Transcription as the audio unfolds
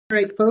All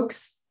right,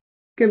 folks,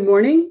 good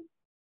morning.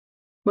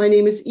 My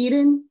name is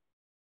Eden,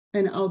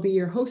 and I'll be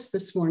your host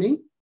this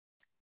morning.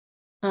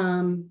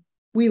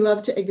 We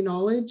love to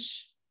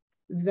acknowledge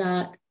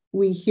that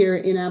we here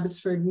in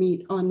Abbotsford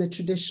meet on the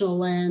traditional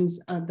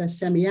lands of the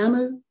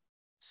Semiahmoo,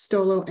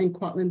 Stolo, and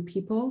Kwantlen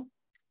people.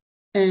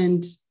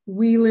 And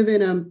we live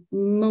in a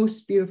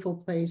most beautiful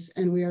place,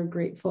 and we are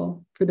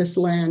grateful for this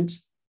land.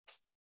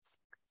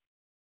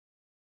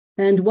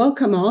 And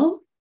welcome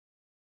all.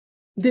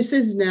 This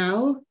is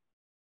now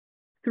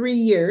 3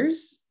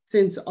 years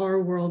since our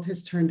world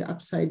has turned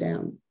upside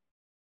down.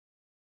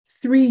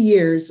 3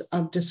 years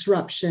of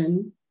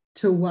disruption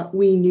to what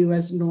we knew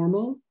as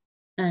normal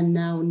and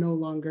now no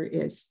longer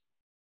is.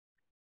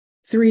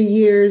 3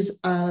 years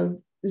of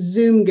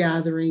Zoom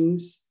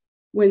gatherings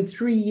when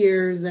 3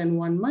 years and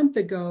 1 month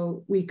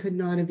ago, we could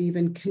not have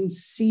even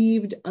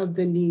conceived of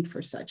the need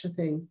for such a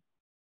thing.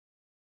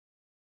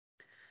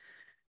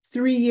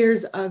 3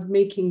 years of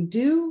making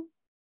do,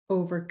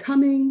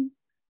 overcoming,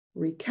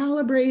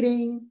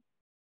 recalibrating,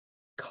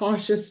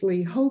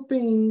 cautiously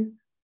hoping,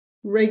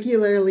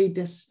 regularly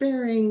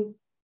despairing,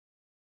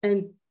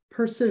 and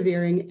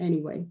persevering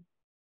anyway.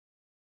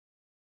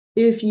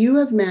 If you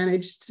have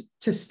managed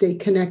to stay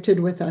connected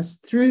with us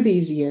through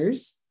these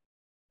years,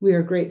 we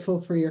are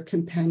grateful for your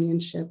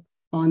companionship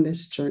on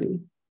this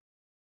journey.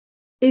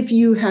 If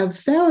you have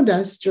found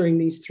us during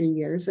these 3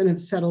 years and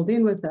have settled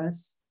in with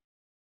us,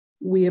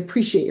 we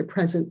appreciate your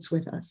presence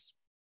with us.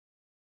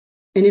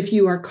 And if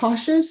you are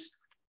cautious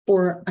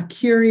or a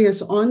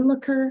curious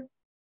onlooker,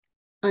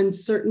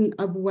 uncertain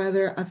of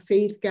whether a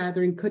faith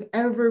gathering could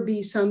ever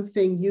be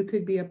something you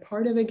could be a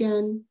part of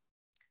again,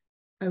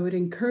 I would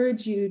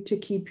encourage you to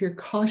keep your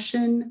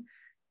caution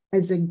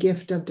as a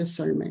gift of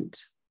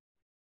discernment.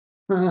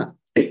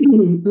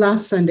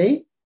 Last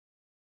Sunday,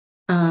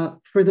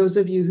 for those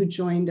of you who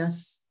joined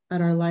us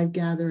at our live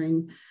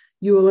gathering,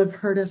 you will have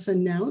heard us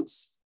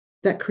announce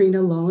that Karina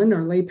Lowen,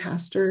 our lay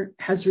pastor,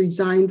 has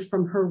resigned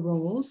from her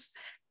roles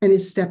and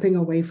is stepping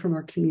away from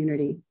our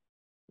community.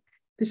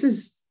 This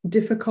is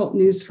difficult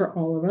news for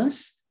all of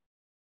us,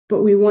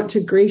 but we want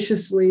to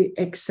graciously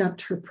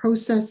accept her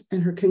process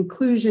and her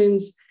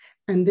conclusions,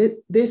 and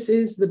this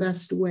is the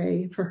best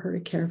way for her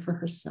to care for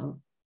herself.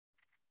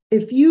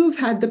 If you've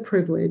had the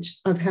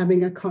privilege of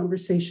having a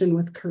conversation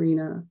with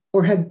Karina,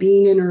 or have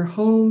been in her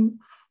home,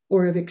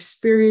 or have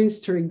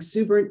experienced her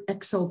exuberant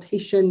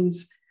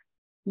exaltations,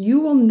 you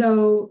will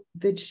know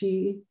that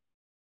she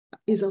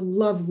is a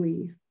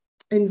lovely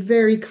and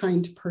very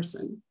kind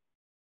person.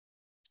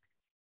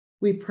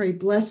 We pray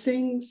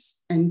blessings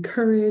and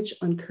courage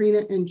on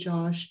Karina and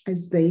Josh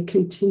as they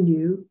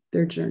continue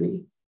their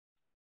journey.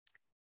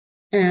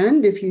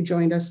 And if you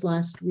joined us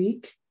last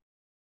week,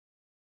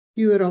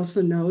 you would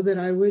also know that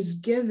I was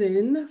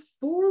given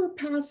 4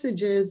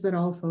 passages that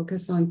all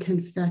focus on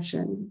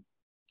confession.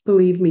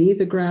 Believe me,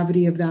 the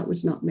gravity of that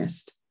was not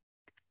missed.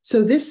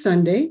 So this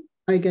Sunday,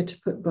 I get to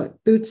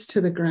put boots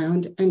to the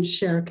ground and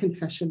share a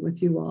confession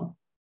with you all.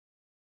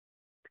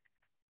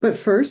 But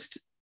first,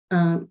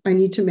 I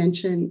need to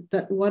mention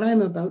that what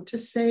I'm about to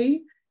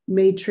say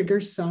may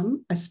trigger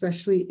some,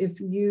 especially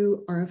if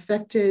you are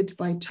affected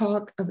by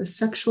talk of a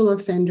sexual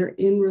offender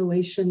in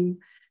relation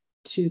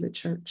to the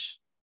church.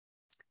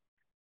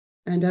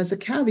 And as a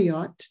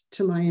caveat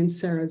to my and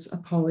Sarah's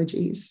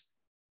apologies,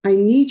 I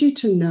need you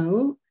to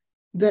know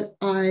that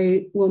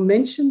I will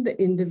mention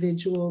the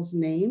individual's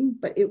name,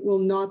 but it will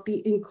not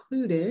be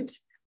included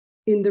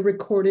in the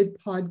recorded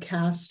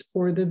podcast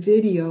or the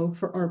video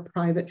for our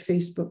private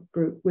Facebook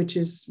group, which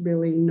is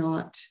really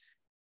not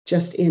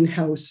just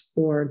in-house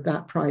or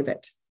that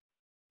private.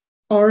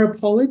 Our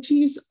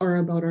apologies are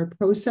about our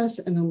process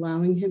and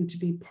allowing him to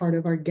be part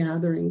of our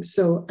gathering.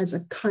 So as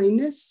a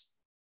kindness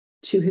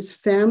to his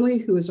family,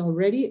 who has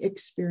already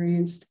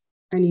experienced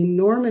an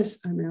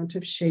enormous amount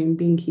of shame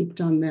being heaped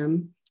on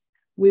them,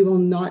 we will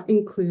not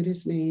include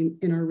his name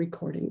in our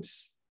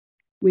recordings.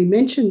 We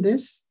mentioned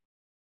this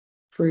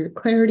for your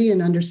clarity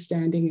and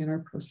understanding in our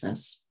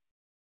process.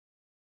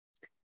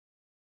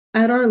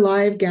 At our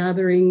live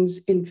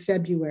gatherings in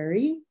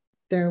February,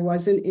 there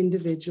was an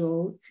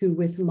individual who,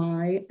 with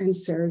my and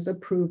Sarah's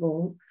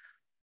approval,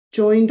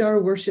 joined our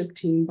worship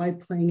team by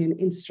playing an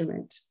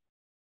instrument,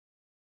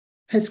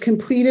 has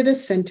completed a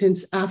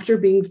sentence after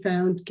being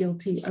found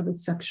guilty of a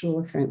sexual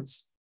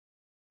offense.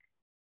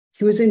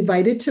 He was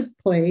invited to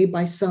play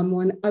by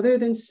someone other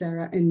than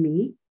Sarah and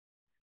me,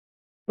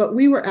 but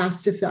we were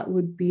asked if that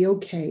would be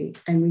okay,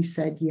 and we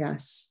said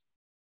yes.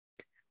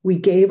 We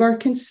gave our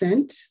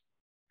consent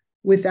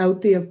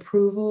without the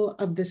approval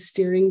of the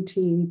steering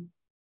team,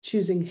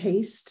 choosing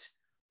haste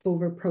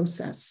over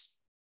process.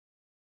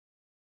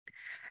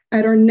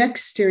 At our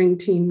next steering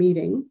team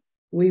meeting,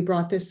 we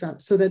brought this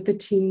up so that the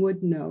team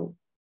would know.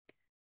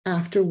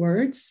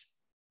 Afterwards,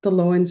 the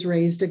Lowens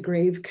raised a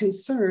grave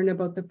concern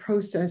about the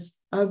process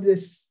of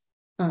this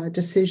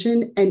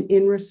decision, and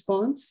in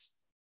response,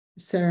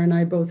 Sarah and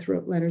I both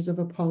wrote letters of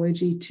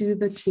apology to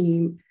the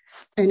team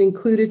and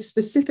included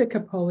specific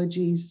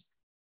apologies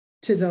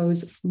to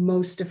those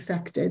most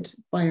affected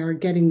by our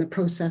getting the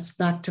process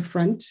back to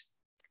front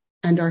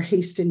and our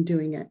haste in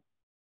doing it.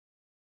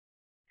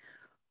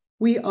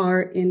 We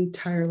are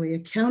entirely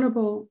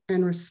accountable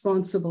and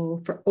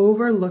responsible for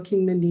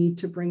overlooking the need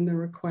to bring the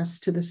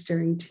request to the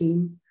steering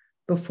team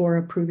before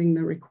approving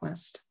the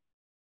request.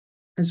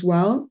 As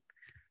well,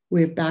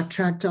 we have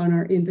backtracked on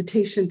our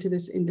invitation to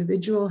this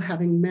individual,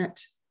 having met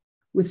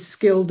with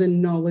skilled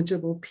and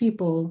knowledgeable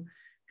people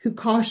who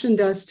cautioned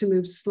us to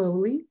move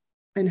slowly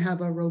and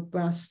have a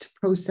robust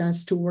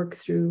process to work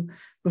through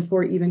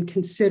before even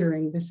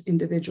considering this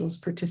individual's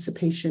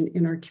participation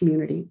in our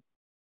community.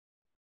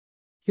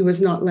 He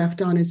was not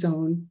left on his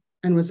own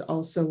and was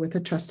also with a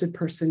trusted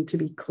person, to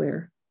be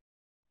clear.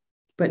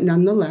 But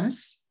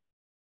nonetheless,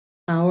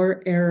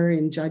 our error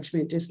in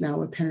judgment is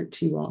now apparent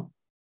to you all.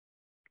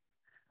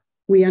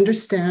 We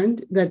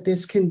understand that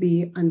this can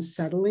be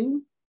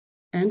unsettling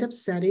and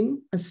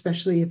upsetting,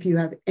 especially if you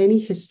have any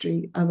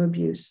history of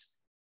abuse.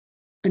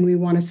 And we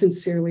want to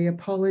sincerely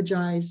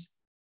apologize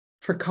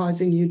for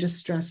causing you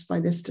distress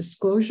by this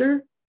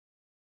disclosure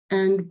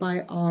and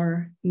by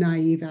our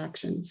naive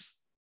actions.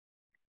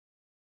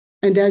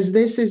 And as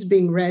this is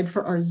being read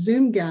for our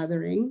Zoom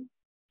gathering,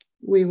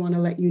 we want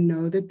to let you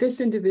know that this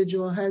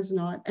individual has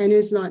not and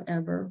is not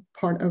ever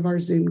part of our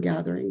Zoom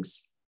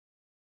gatherings.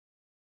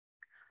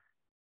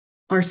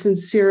 Our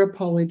sincere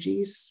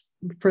apologies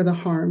for the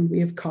harm we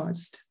have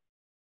caused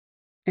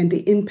and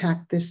the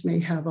impact this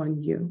may have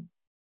on you.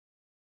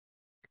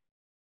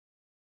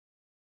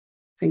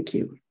 Thank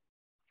you.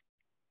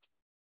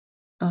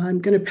 I'm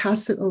going to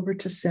pass it over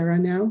to Sarah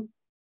now,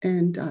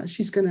 and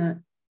she's going to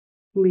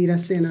lead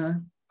us in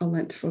a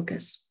Lent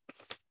focus.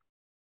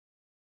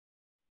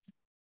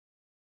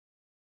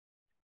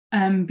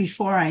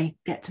 Before I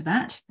get to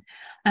that,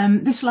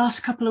 this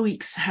last couple of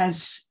weeks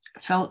has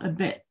felt a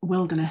bit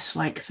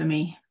wilderness-like for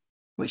me,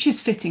 which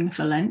is fitting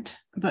for Lent,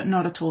 but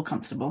not at all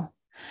comfortable.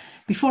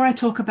 Before I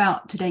talk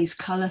about today's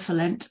colour for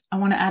Lent, I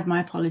want to add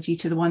my apology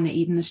to the one that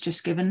Eden has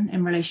just given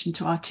in relation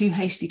to our too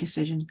hasty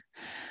decision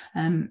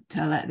to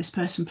let this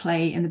person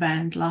play in the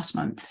band last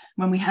month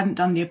when we hadn't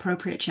done the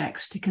appropriate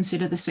checks to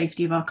consider the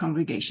safety of our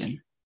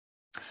congregation.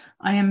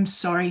 I am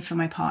sorry for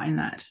my part in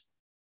that.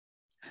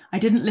 I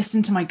didn't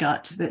listen to my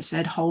gut that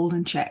said hold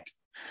and check,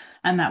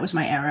 and that was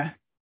my error.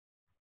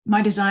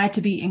 My desire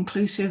to be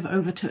inclusive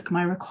overtook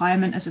my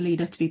requirement as a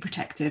leader to be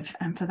protective,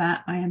 and for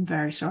that I am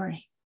very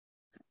sorry.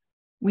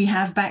 We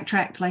have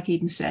backtracked, like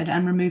Eden said,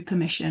 and removed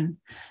permission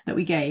that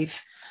we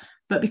gave.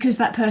 But because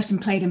that person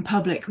played in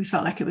public, we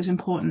felt like it was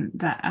important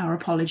that our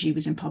apology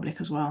was in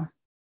public as well.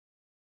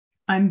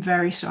 I'm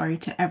very sorry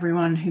to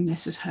everyone whom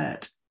this has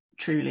hurt,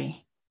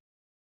 truly.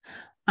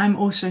 I'm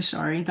also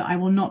sorry that I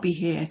will not be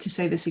here to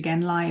say this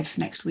again live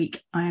next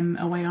week. I'm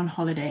away on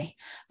holiday,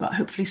 but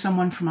hopefully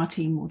someone from our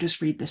team will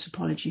just read this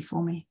apology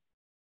for me.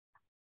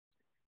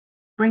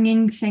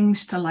 Bringing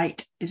things to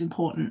light is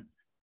important.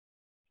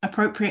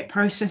 Appropriate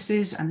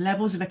processes and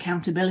levels of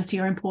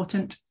accountability are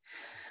important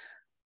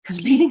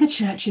because leading a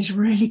church is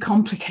really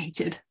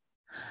complicated,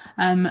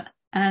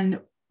 and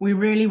we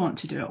really want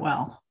to do it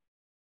well.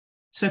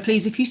 So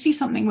please, if you see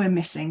something we're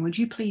missing, would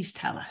you please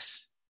tell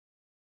us?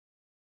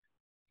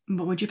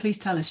 But would you please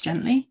tell us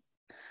gently,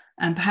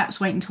 and perhaps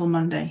wait until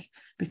Monday,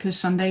 because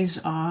Sundays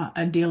are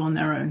a deal on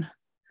their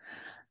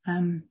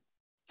own.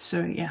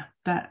 So yeah,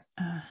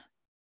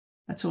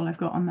 that's all I've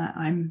got on that.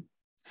 I'm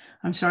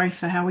sorry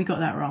for how we got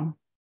that wrong.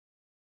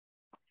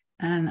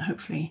 And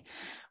hopefully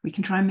we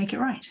can try and make it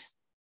right.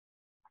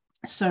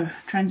 So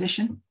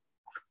transition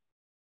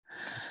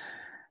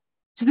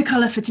to the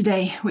colour for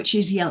today, which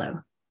is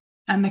yellow,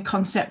 and the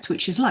concept,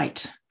 which is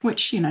light,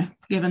 which,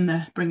 given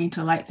the bringing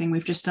to light thing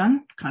we've just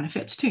done, kind of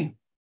fits too.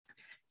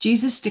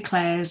 Jesus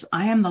declares,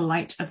 I am the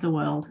light of the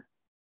world.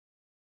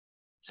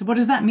 So what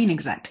does that mean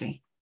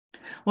exactly?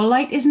 Well,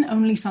 light isn't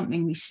only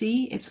something we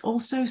see, it's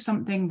also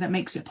something that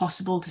makes it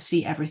possible to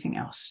see everything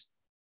else.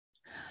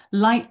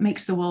 Light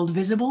makes the world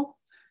visible,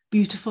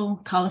 beautiful,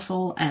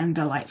 colourful, and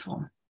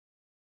delightful.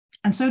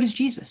 And so does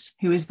Jesus,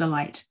 who is the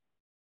light.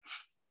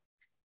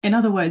 In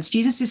other words,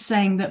 Jesus is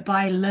saying that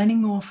by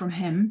learning more from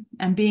him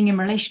and being in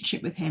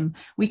relationship with him,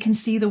 we can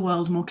see the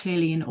world more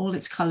clearly in all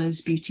its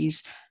colours,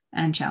 beauties,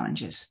 and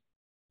challenges.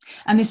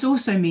 And this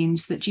also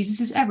means that Jesus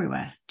is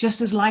everywhere,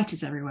 just as light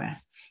is everywhere,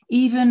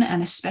 even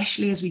and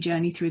especially as we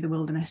journey through the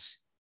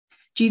wilderness.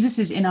 Jesus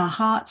is in our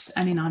hearts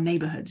and in our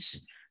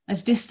neighbourhoods,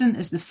 as distant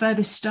as the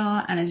furthest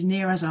star and as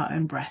near as our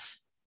own breath.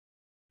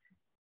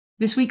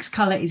 This week's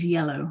colour is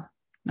yellow.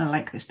 I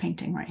like this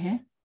painting right here.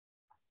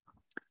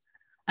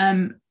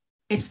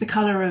 It's the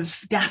colour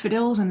of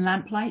daffodils and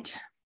lamplight.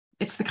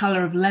 It's the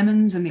colour of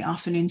lemons and the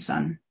afternoon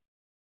sun.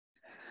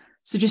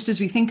 So just as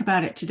we think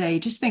about it today,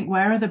 just think,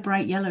 where are the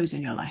bright yellows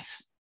in your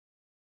life?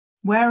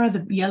 Where are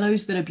the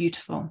yellows that are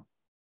beautiful?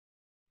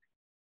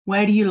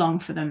 Where do you long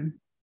for them?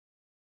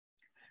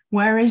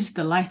 Where is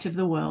the light of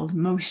the world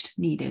most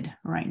needed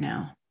right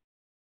now?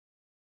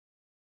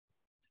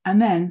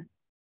 And then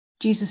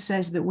Jesus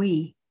says that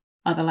we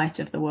are the light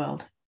of the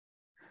world.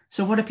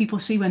 So what do people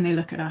see when they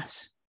look at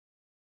us?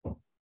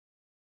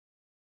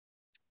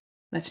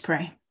 Let's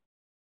pray.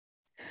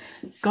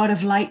 God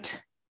of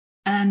light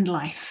and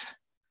life,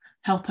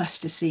 help us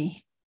to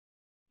see.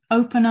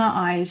 Open our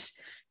eyes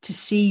to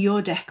see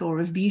your decor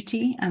of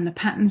beauty and the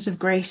patterns of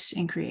grace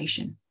in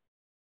creation.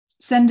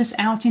 Send us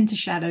out into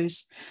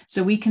shadows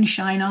so we can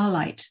shine our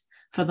light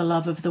for the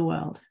love of the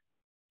world.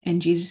 In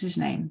Jesus'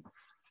 name,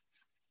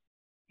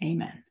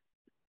 amen.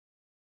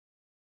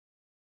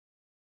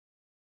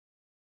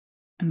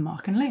 And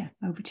Mark and Leah,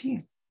 over to you.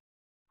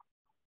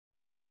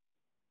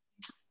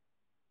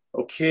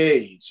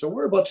 Okay, so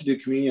we're about to do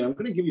communion. I'm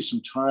going to give you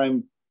some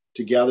time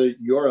to gather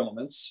your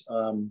elements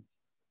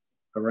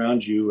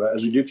around you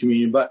as we do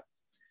communion. But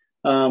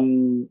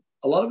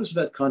a lot of us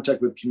have had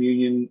contact with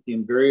communion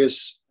in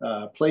various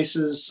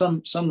places,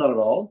 some not at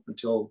all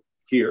until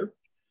here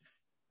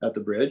at the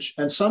Bridge,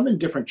 and some in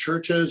different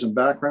churches and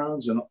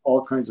backgrounds and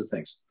all kinds of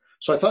things.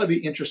 So I thought it'd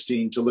be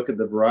interesting to look at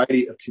the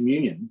variety of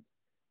communion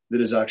that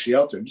is actually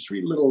out there. Just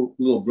read a little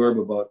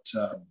blurb about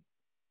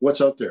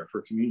what's out there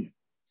for communion.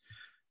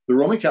 The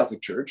Roman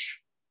Catholic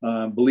Church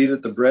believe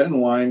that the bread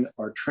and wine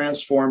are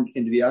transformed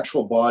into the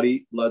actual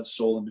body, blood,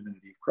 soul, and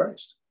divinity of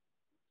Christ.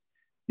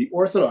 The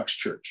Orthodox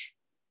Church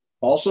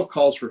also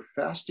calls for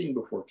fasting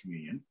before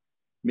communion,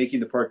 making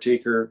the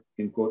partaker,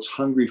 in quotes,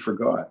 hungry for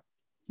God.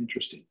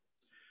 Interesting.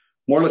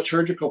 More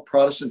liturgical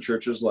Protestant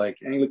churches like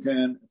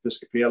Anglican,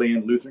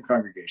 Episcopalian, Lutheran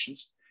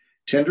congregations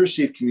tend to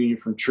receive communion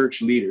from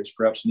church leaders,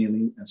 perhaps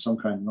kneeling at some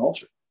kind of an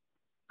altar.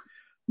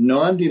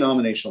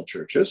 Non-denominational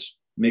churches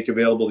make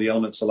available the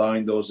elements,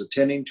 allowing those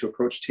attending to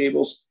approach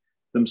tables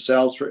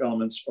themselves for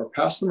elements or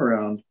pass them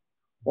around,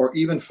 or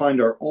even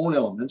find our own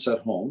elements at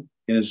home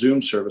in a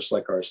Zoom service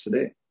like ours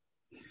today.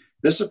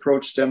 This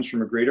approach stems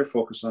from a greater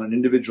focus on an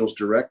individual's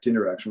direct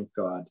interaction with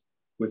God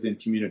within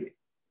community.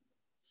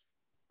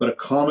 But a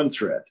common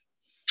thread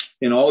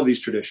in all of these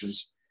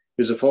traditions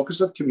is a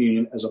focus of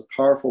communion as a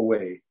powerful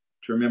way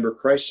to remember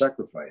Christ's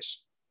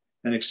sacrifice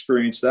and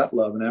experience that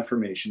love and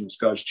affirmation as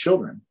God's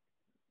children,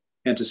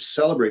 and to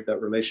celebrate that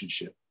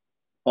relationship,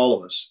 all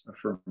of us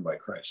affirmed by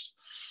Christ.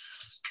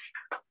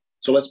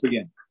 So let's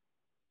begin.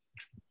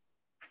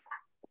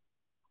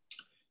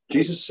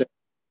 Jesus said,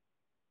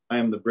 I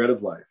am the bread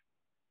of life.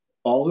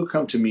 All who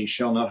come to me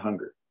shall not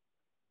hunger,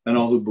 and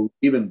all who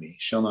believe in me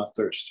shall not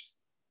thirst.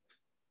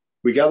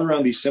 We gather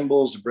around these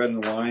symbols of bread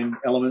and wine,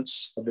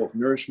 elements of both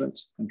nourishment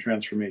and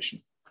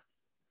transformation.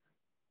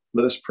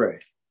 Let us pray.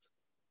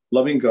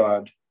 Loving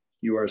God,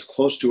 you are as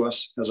close to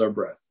us as our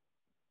breath.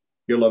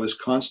 Your love is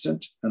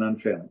constant and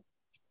unfailing.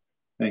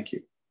 Thank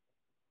you.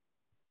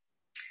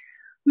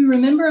 We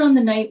remember on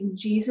the night when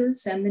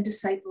Jesus and the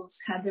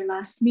disciples had their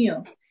last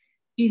meal,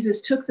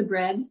 Jesus took the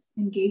bread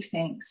and gave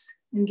thanks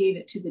and gave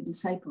it to the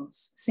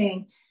disciples,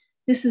 saying,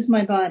 "This is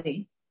my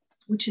body,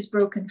 which is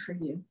broken for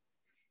you.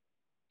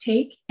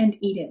 Take and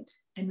eat it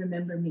and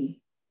remember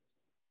me."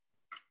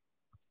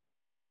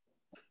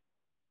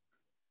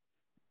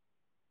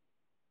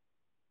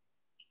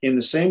 In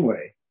the same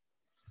way,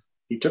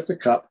 he took the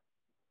cup,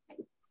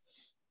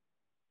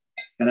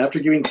 and after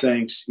giving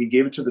thanks, he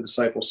gave it to the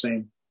disciples,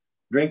 saying,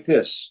 "Drink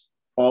this,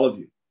 all of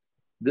you.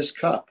 This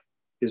cup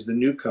is the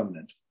new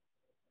covenant,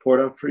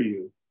 poured out for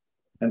you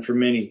and for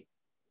many.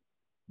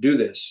 Do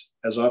this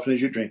as often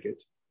as you drink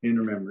it in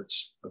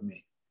remembrance of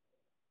me."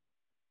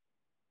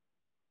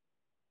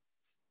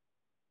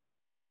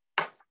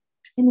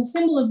 In the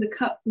symbol of the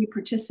cup, we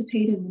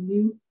participate in the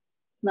new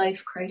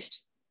life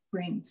Christ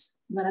brings.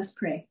 Let us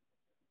pray.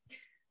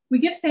 We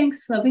give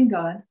thanks, loving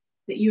God,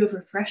 that you have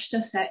refreshed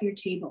us at your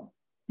table.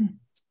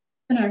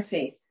 Strengthen our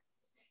faith.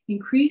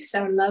 Increase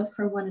our love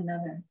for one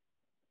another.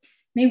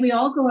 May we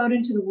all go out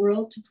into the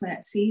world to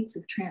plant seeds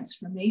of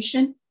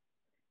transformation,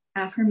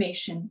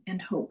 affirmation,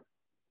 and hope.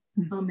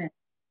 Amen.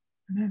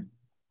 Amen.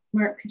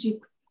 Mark, could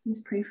you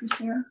please pray for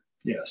Sarah?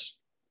 Yes.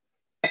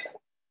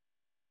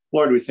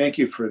 Lord, we thank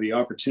you for the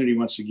opportunity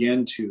once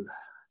again to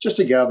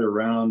gather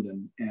around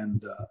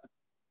and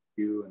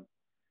you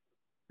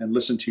and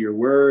listen to your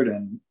word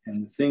and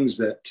the things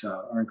that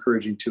are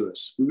encouraging to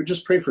us. We would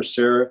just pray for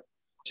Sarah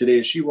today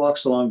as she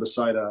walks along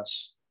beside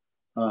us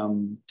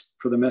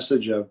for the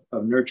message of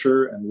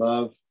nurture and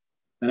love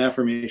and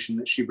affirmation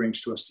that she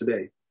brings to us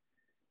today.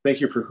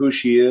 Thank you for who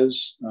she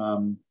is,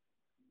 all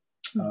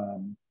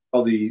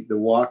the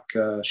walk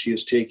she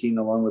is taking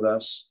along with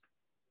us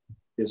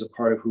is a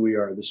part of who we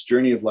are, this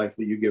journey of life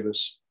that you give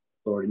us,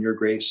 Lord, in your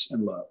grace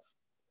and love.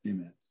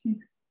 Amen.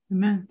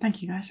 Amen.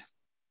 Thank you, guys.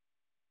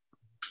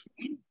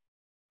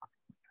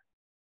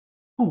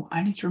 Oh,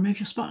 I need to remove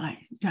your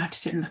spotlight. You have to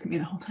sit and look at me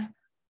the whole time.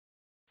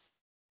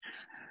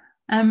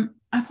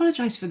 I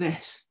apologize for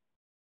this.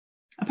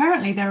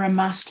 Apparently there are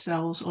mast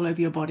cells all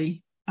over your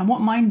body, and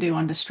what mine do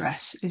under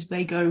stress is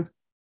they go,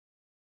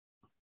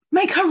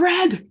 make her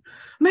red,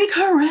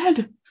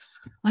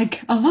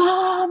 like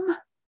alarm.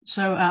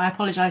 So I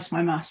apologize for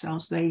my mast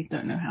cells. They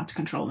don't know how to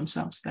control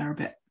themselves. They're a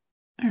bit,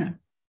 I don't know,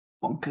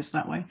 bonkers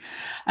that way.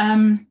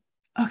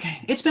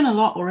 Okay, it's been a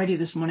lot already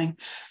this morning.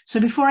 So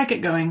before I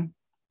get going,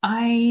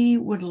 I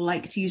would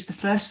like to use the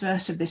first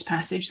verse of this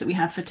passage that we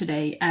have for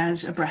today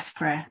as a breath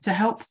prayer to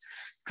help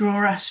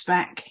draw us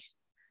back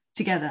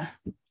together,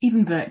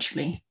 even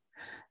virtually,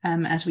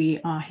 as we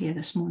are here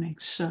this morning.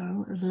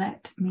 So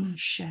let me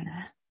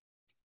share.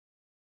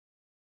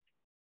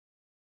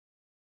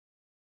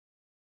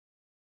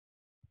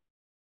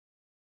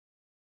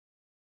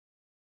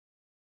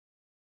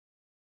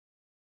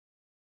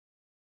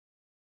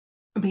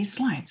 These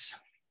slides.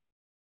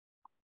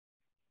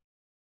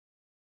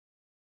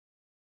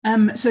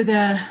 So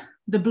the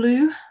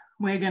blue,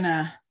 we're going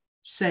to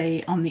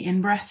say on the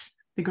in-breath,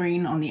 the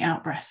green on the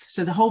out-breath.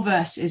 So the whole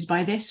verse is,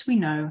 by this we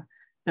know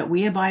that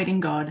we abide in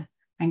God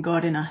and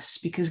God in us,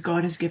 because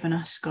God has given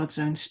us God's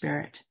own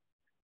Spirit.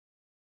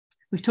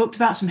 We've talked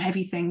about some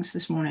heavy things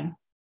this morning.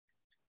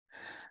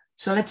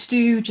 So let's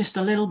do just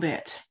a little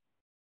bit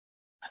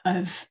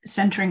of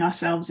centering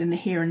ourselves in the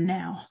here and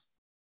now.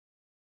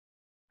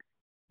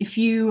 If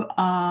you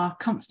are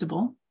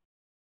comfortable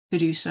to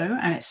do so,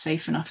 and it's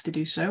safe enough to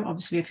do so,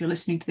 obviously if you're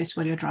listening to this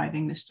while you're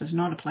driving, this does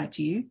not apply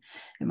to you.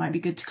 It might be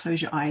good to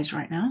close your eyes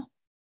right now.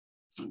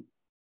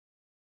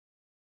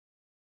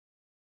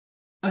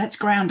 Let's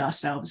ground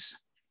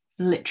ourselves,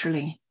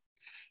 literally.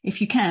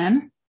 If you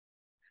can,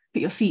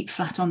 put your feet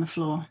flat on the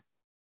floor.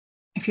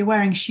 If you're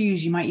wearing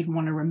shoes, you might even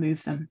want to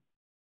remove them.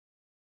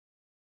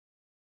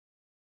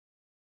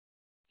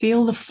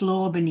 Feel the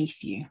floor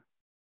beneath you.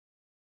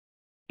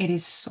 It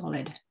is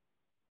solid.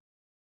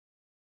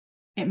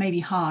 It may be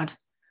hard,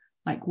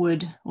 like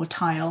wood or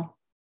tile.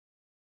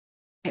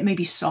 It may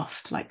be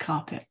soft, like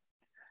carpet.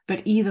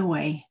 But either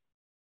way,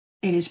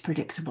 it is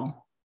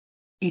predictable.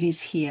 It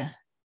is here.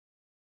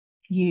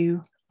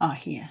 You are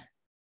here.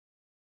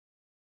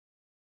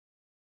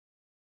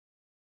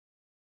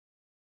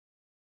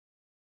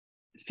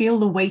 Feel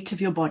the weight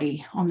of your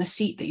body on the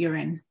seat that you're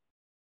in.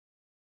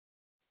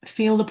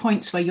 Feel the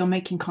points where you're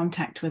making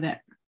contact with it.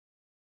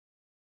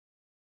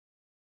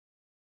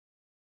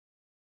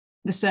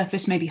 The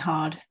surface may be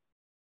hard,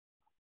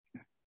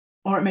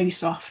 or it may be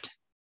soft.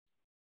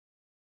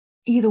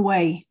 Either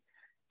way,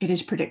 it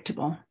is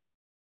predictable.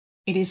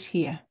 It is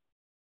here,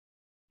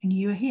 and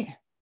you are here.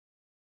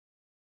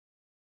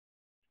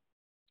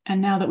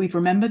 And now that we've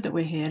remembered that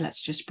we're here,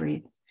 let's just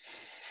breathe.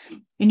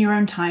 In your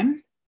own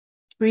time,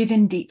 breathe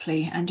in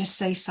deeply and just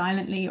say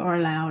silently or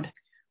aloud,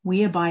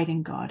 we abide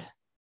in God.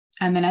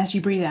 And then as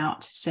you breathe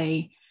out,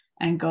 say,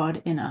 and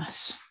God in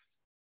us.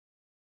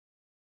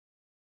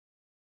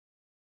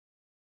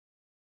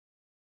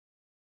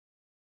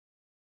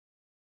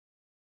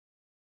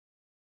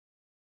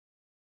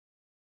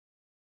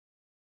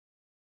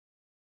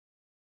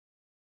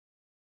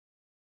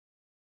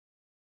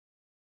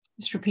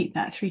 Just repeat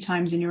that 3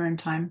 times in your own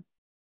time.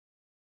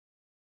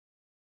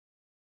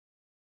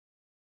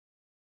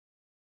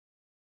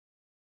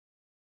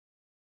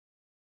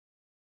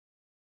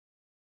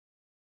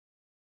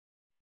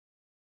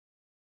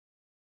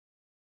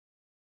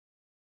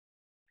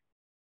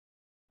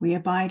 We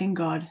abide in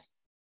God,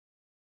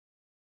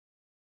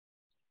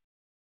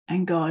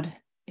 and God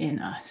in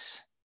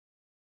us.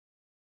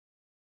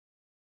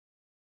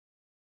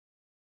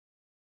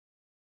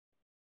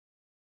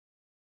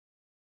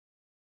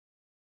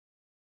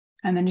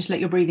 And then just let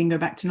your breathing go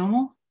back to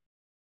normal.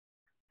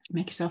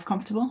 Make yourself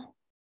comfortable.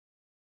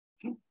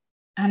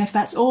 And if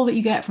that's all that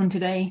you get from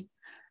today,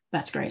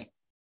 that's great.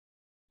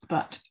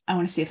 But I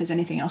want to see if there's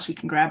anything else we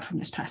can grab from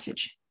this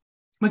passage.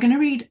 We're going to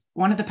read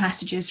one of the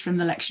passages from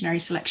the lectionary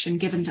selection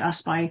given to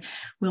us by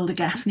Wilda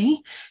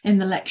Gaffney in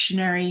the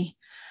lectionary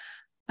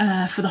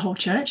for the whole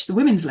church, the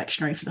women's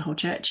lectionary for the whole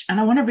church. And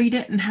I want to read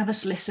it and have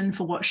us listen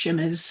for what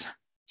shimmers.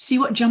 See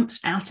what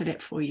jumps out at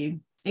it for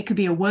you. It could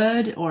be a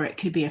word, or it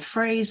could be a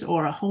phrase,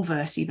 or a whole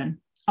verse even.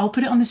 I'll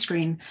put it on the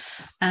screen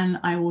and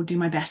I will do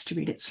my best to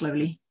read it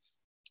slowly.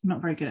 I'm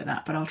not very good at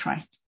that, but I'll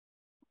try.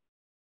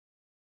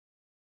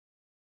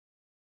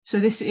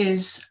 So this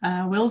is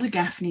Wilda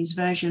Gaffney's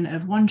version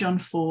of 1 John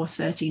 4,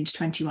 13 to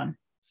 21.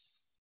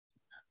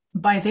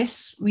 By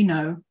this we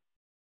know.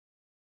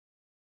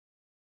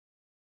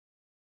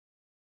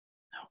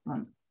 Hold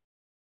on.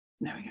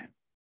 There we go.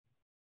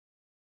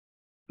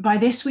 By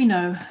this we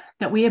know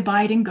that we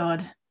abide in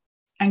God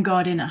and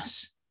God in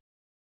us,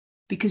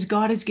 because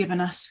God has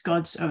given us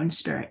God's own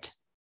Spirit.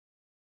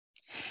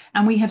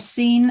 And we have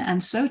seen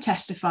and so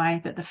testify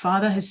that the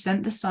Father has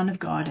sent the Son of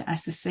God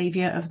as the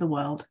Saviour of the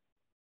world.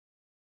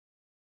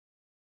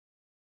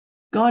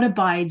 God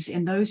abides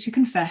in those who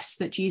confess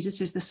that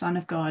Jesus is the Son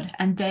of God,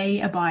 and they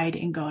abide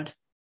in God.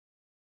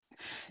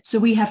 So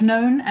we have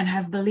known and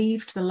have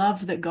believed the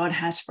love that God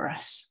has for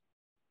us.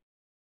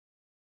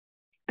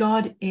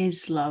 God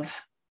is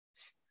love,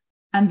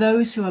 and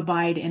those who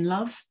abide in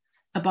love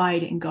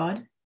abide in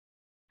God,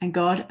 and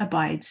God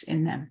abides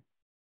in them.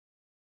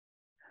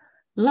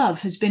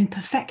 Love has been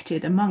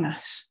perfected among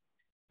us,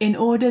 in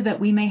order that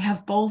we may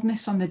have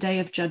boldness on the day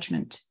of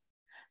judgment,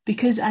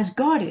 because as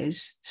God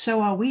is,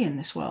 so are we in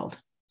this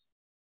world.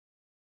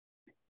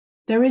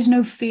 There is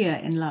no fear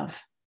in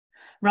love.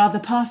 Rather,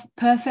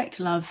 perfect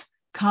love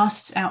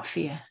casts out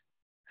fear.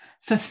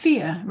 For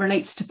fear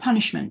relates to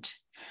punishment,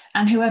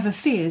 and whoever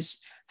fears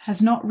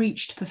has not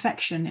reached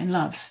perfection in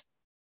love.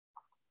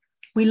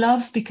 We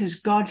love because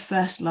God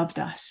first loved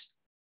us.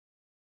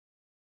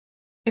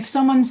 If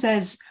someone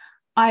says,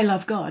 I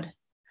love God,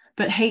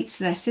 but hates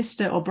their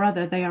sister or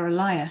brother, they are a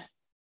liar.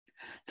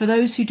 For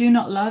those who do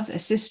not love a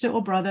sister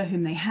or brother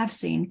whom they have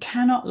seen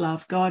cannot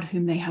love God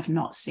whom they have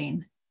not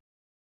seen.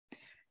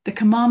 The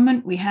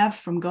commandment we have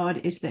from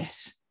God is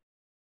this: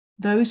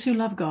 those who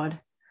love God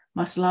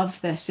must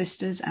love their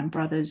sisters and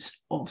brothers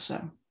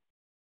also.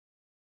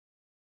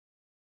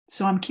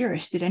 So I'm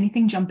curious, did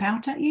anything jump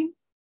out at you?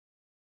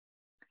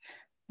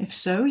 If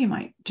so, you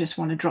might just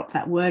want to drop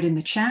that word in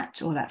the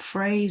chat or that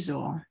phrase,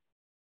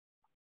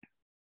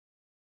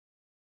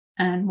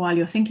 and while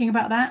you're thinking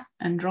about that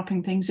and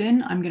dropping things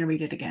in, I'm going to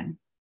read it again.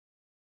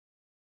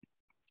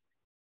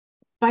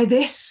 By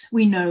this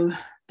we know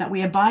that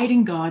we abide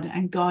in God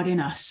and God in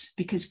us,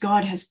 because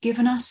God has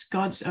given us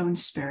God's own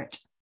Spirit.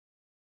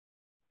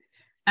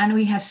 And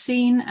we have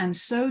seen and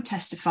so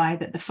testify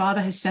that the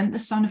Father has sent the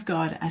Son of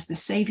God as the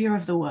Savior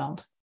of the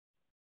world.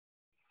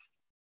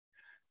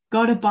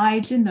 God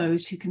abides in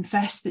those who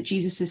confess that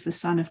Jesus is the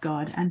Son of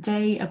God, and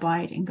they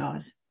abide in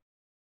God.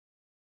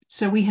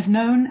 So we have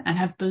known and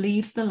have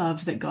believed the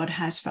love that God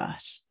has for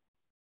us.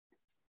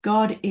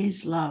 God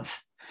is love,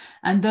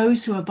 and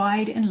those who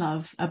abide in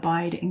love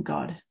abide in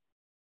God,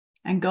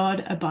 and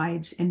God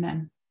abides in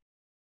them.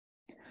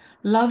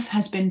 Love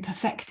has been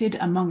perfected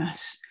among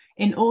us,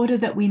 in order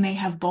that we may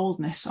have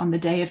boldness on the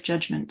day of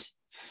judgment,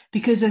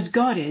 because as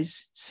God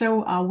is,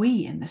 so are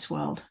we in this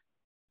world.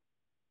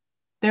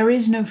 There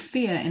is no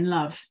fear in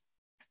love.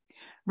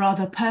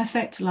 Rather,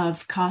 perfect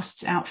love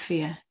casts out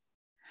fear.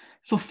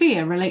 For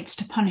fear relates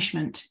to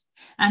punishment,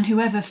 and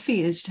whoever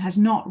fears has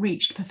not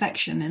reached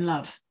perfection in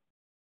love.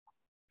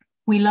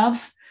 We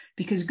love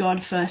because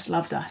God first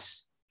loved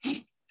us.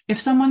 If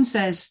someone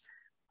says,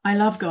 I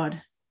love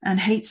God, and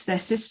hates their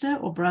sister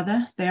or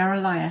brother, they are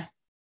a liar.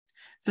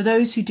 For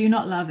those who do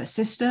not love a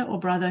sister or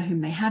brother whom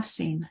they have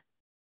seen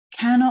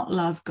cannot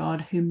love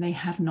God whom they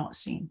have not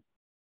seen.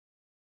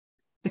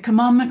 The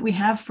commandment we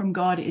have from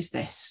God is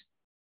this: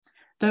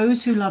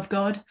 those who love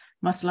God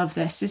must love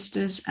their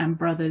sisters and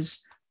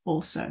brothers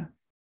also.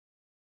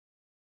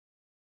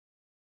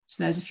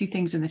 So there's a few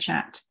things in the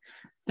chat.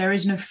 There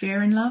is no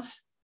fear in love,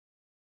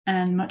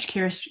 and much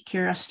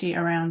curiosity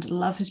around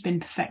love has been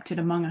perfected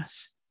among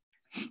us.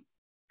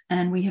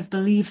 And we have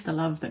believed the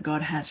love that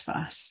God has for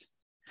us.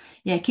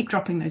 Yeah, keep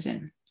dropping those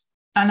in.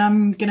 And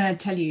I'm going to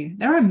tell you,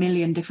 there are a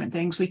million different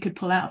things we could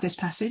pull out of this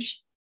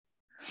passage.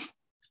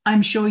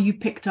 I'm sure you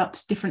picked up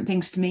different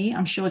things to me.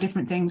 I'm sure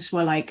different things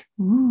were like,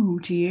 ooh,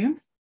 to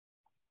you.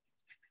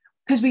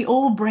 Because we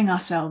all bring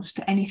ourselves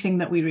to anything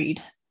that we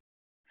read.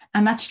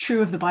 And that's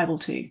true of the Bible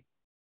too.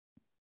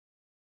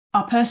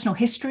 Our personal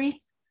history,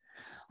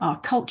 our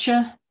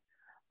culture,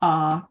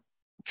 our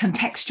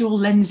contextual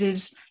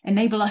lenses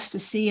enable us to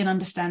see and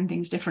understand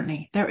things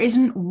differently. There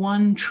isn't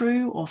one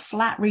true or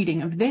flat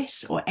reading of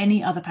this or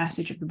any other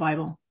passage of the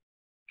Bible.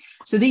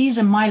 So these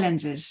are my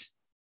lenses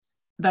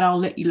that I'll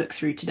let you look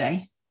through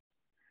today.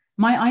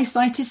 My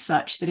eyesight is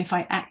such that if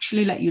I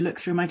actually let you look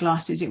through my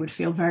glasses, it would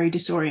feel very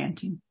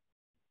disorienting.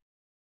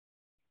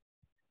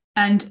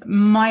 And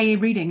my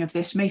reading of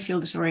this may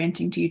feel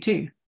disorienting to you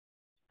too.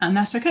 And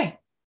that's okay,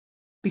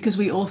 because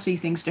we all see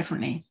things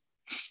differently.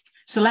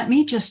 So let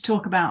me just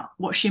talk about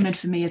what shimmered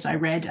for me as I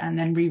read and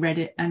then reread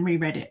it and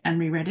reread it and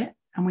reread it.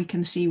 And we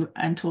can see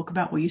and talk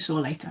about what you saw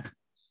later.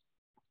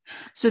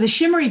 So the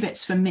shimmery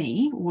bits for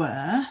me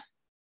were,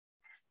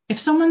 if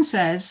someone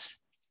says,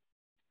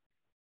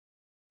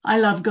 I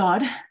love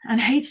God,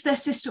 and hates their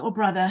sister or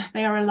brother,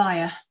 they are a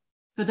liar.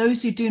 For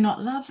those who do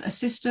not love a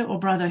sister or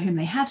brother whom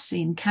they have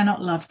seen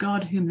cannot love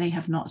God whom they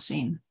have not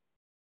seen.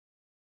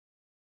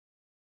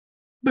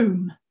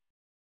 Boom.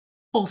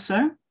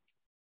 Also,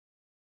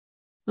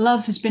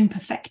 love has been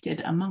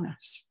perfected among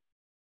us.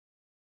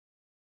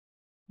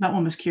 That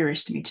one was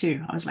curious to me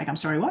too. I was like, I'm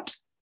sorry, what?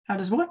 How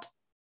does what?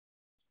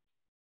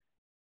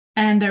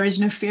 And there is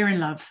no fear in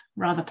love.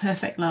 Rather,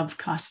 perfect love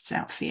casts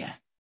out fear.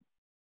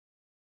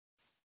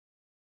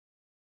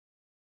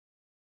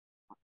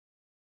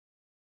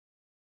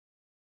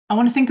 I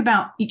want to think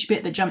about each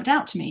bit that jumped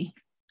out to me,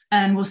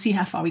 and we'll see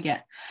how far we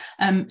get.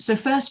 So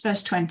first,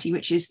 verse 20,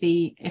 which is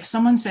if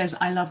someone says,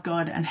 I love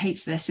God and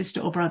hates their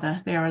sister or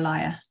brother, they are a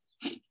liar.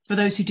 For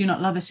those who do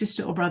not love a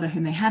sister or brother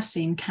whom they have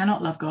seen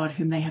cannot love God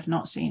whom they have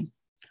not seen.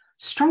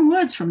 Strong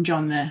words from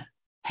John there,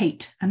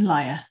 hate and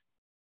liar,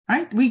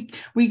 right?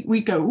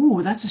 We go,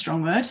 ooh, that's a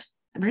strong word.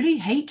 Really?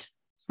 Hate?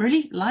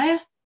 Really?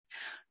 Liar?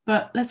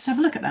 But let's have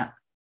a look at that.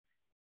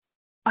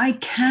 I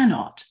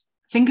cannot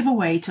think of a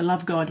way to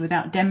love God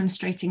without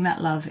demonstrating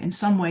that love in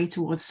some way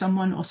towards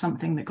someone or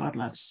something that God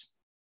loves.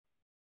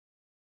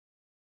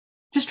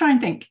 Just try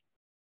and think.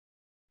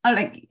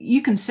 Like,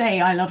 you can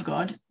say, I love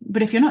God,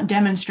 but if you're not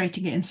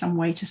demonstrating it in some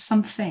way to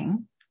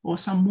something or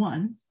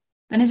someone,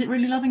 then is it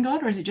really loving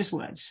God, or is it just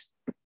words?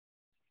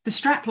 The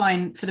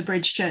strapline for the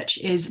Bridge Church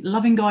is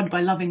loving God by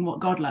loving what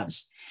God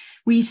loves.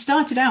 We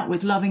started out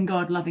with loving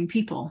God, loving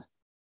people,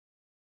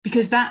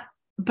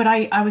 but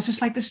I was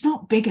just like, that's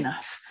not big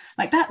enough.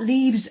 Like, that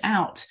leaves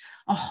out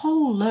a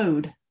whole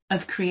load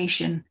of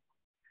creation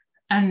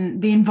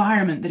and the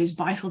environment that is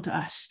vital to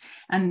us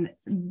and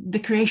the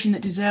creation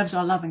that deserves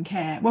our love and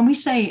care. When we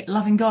say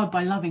loving God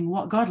by loving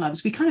what God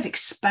loves, we kind of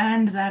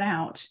expand that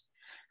out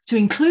to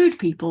include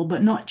people,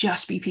 but not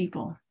just be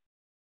people.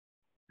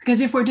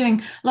 Because if we're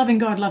doing loving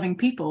God, loving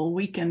people,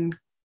 we can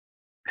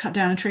cut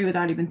down a tree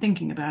without even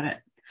thinking about it.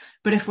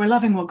 But if we're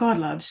loving what God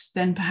loves,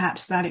 then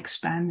perhaps that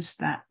expands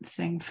that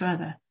thing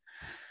further.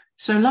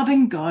 So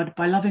loving God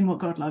by loving what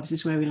God loves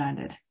is where we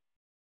landed.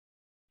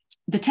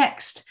 The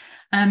text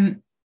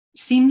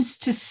seems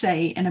to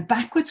say in a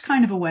backwards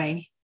kind of a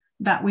way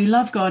that we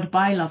love God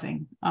by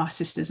loving our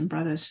sisters and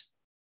brothers,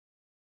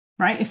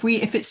 right?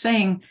 If it's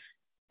saying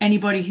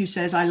anybody who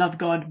says I love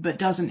God but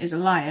doesn't is a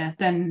liar,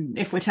 then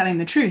if we're telling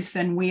the truth,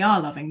 then we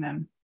are loving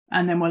them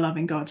and then we're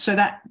loving God. So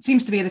that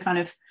seems to be the kind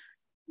of,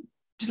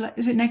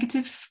 is it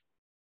negative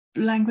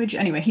language?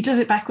 Anyway, he does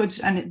it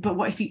backwards, but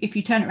what if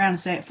you turn it around and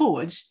say it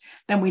forwards,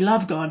 then we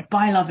love God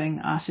by loving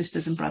our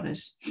sisters and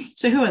brothers.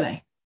 So who are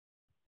they?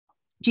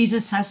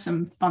 Jesus has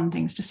some fun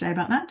things to say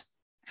about that.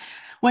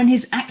 When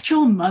his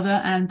actual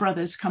mother and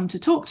brothers come to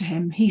talk to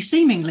him, he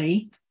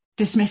seemingly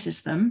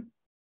dismisses them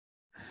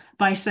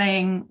by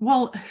saying,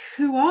 well,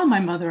 who are my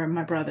mother and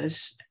my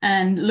brothers?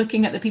 And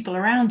looking at the people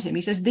around him,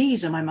 he says,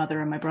 these are my mother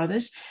and my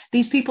brothers,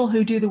 these people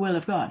who do the will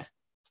of God.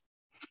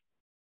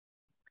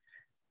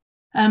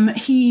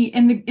 He,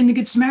 in the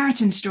Good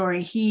Samaritan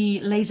story, he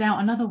lays out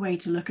another way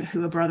to look at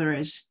who a brother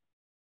is.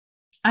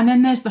 And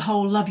then there's the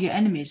whole love your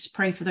enemies,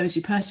 pray for those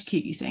who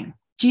persecute you thing.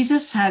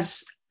 Jesus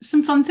has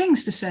some fun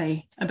things to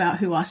say about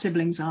who our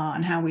siblings are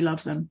and how we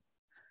love them.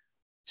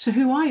 So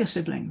who are your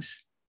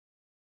siblings?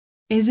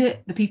 Is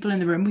it the people in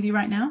the room with you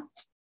right now?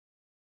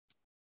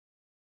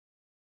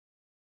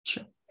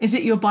 Sure. Is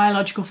it your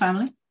biological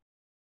family?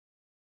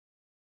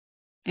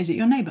 Is it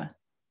your neighbor?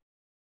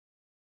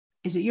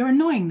 Is it your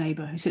annoying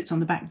neighbor who sits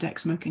on the back deck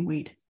smoking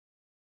weed?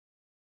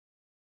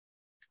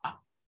 Oh.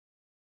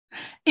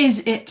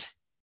 Is it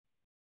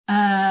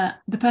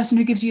the person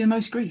who gives you the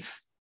most grief?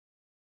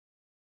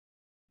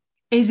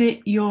 Is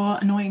it your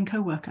annoying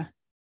coworker?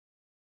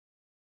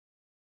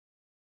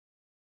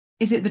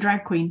 Is it the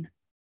drag queen?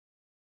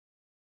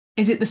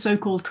 Is it the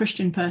so-called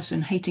Christian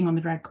person hating on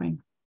the drag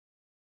queen?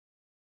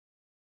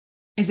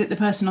 Is it the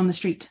person on the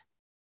street?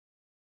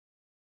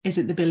 Is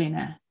it the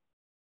billionaire?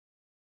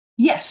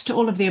 Yes to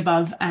all of the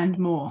above and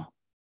more.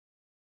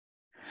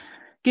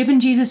 Given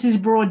Jesus's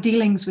broad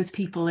dealings with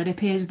people, it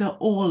appears that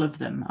all of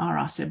them are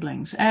our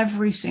siblings,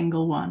 every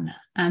single one.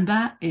 And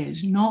that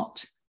is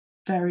not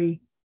very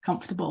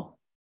comfortable,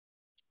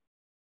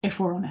 if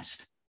we're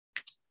honest.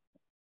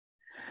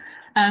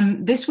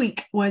 This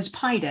week was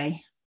Pi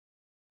Day,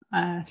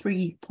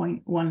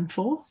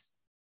 3.14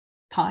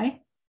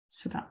 pi.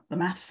 It's about the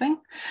math thing.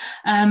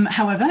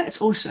 However, it's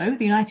also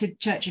the United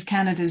Church of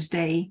Canada's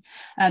day.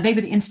 They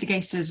were the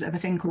instigators of a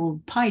thing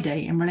called Pi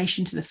Day in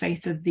relation to the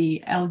faith of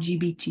the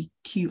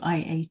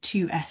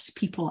LGBTQIA2S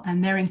people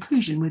and their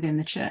inclusion within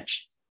the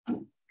church.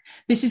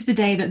 This is the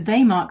day that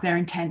they mark their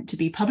intent to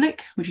be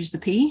public, which is the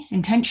P,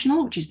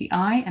 intentional, which is the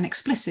I, and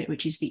explicit,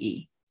 which is the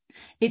E.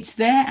 It's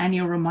their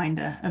annual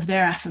reminder of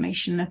their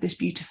affirmation of this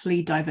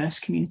beautifully diverse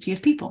community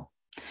of people.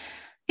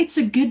 It's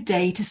a good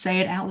day to say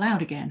it out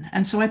loud again.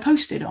 And so I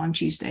posted on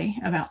Tuesday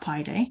about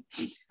Pi Day,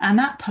 and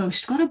that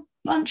post got a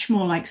bunch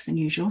more likes than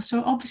usual, so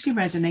it obviously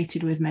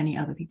resonated with many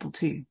other people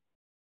too.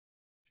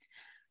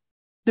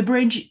 The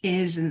Bridge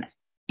is an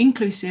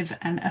inclusive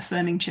and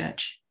affirming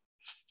church.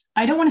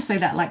 I don't want to say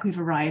that like we've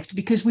arrived,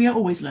 because we are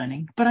always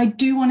learning, but I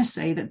do want to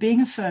say that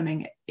being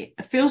affirming, it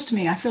feels to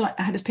me, I feel like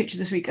I had this picture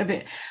this week of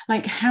it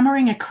like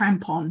hammering a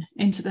crampon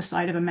into the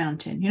side of a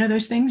mountain. You know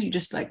those things? You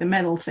just like the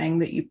metal thing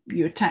that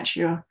you attach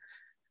your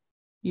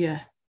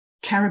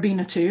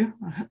carabiner to.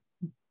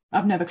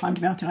 I've never climbed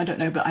a mountain, I don't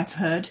know, but I've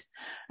heard.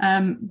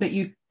 But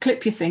you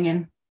clip your thing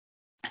in.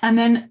 And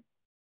then,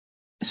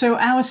 so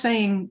our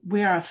saying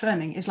we are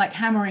affirming is like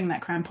hammering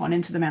that crampon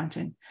into the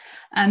mountain.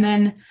 And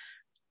then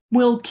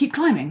we'll keep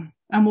climbing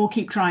and we'll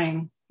keep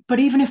trying. But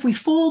even if we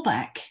fall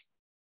back,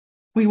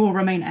 we will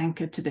remain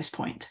anchored to this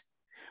point.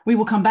 We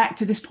will come back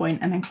to this point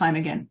and then climb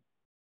again.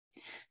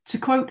 To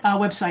quote our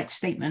website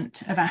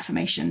statement of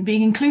affirmation,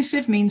 being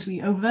inclusive means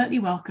we overtly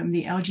welcome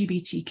the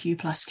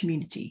LGBTQ+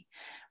 community.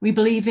 We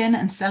believe in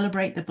and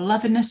celebrate the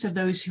belovedness of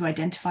those who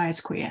identify as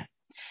queer.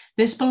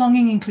 This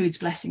belonging includes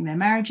blessing their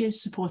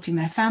marriages, supporting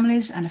their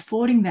families, and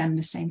affording them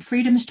the same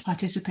freedoms to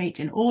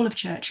participate in all of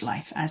church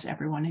life as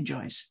everyone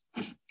enjoys.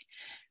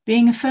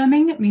 Being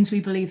affirming means we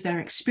believe their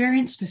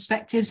experience,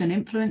 perspectives, and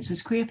influence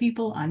as queer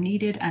people are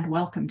needed and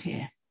welcomed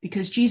here,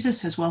 because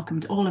Jesus has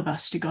welcomed all of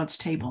us to God's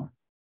table.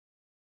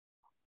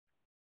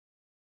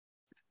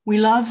 We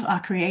love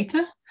our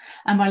Creator,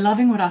 and by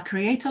loving what our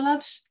Creator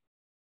loves,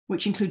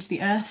 which includes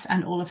the earth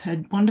and all of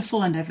her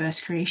wonderful and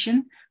diverse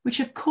creation, which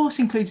of course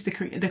includes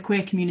the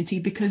queer community,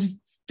 because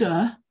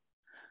duh,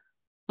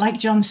 like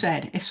John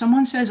said, if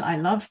someone says, I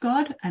love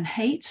God, and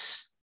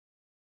hates,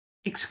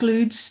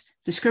 excludes,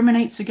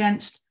 discriminates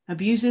against,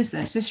 abuses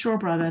their sister or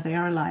brother, they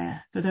are a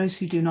liar. For those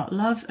who do not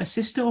love a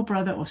sister or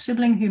brother or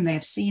sibling whom they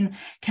have seen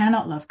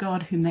cannot love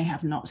God whom they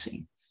have not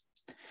seen.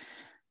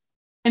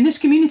 in this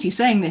community,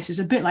 saying this is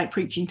a bit like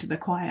preaching to the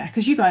choir,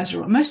 because you guys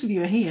are, most of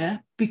you are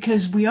here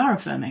because we are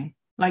affirming.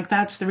 Like,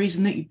 that's the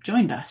reason that you've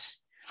joined us.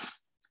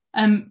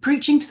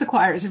 Preaching to the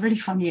choir is a really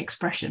funny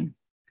expression.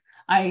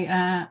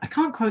 I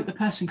can't quote the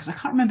person because I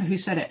can't remember who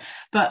said it,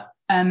 but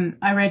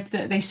I read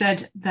that they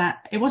said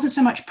that it wasn't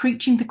so much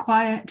preaching to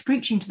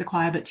the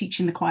choir, but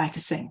teaching the choir to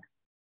sing.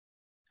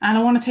 And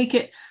I want to take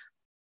it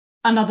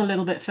another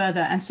little bit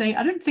further and say,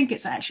 I don't think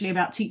it's actually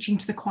about teaching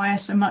to the choir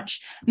so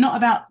much, not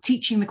about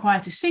teaching the choir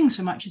to sing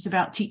so much as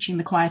about teaching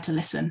the choir to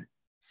listen.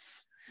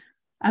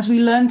 As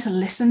we learn to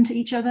listen to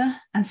each other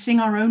and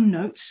sing our own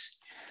notes,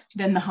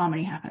 then the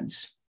harmony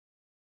happens.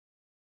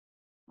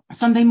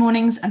 Sunday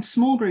mornings and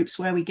small groups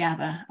where we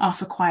gather are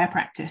for choir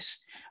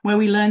practice, where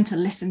we learn to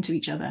listen to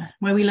each other,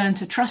 where we learn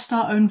to trust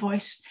our own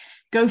voice,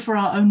 go for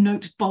our own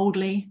notes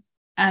boldly,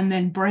 and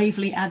then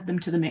bravely add them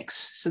to the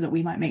mix so that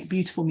we might make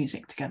beautiful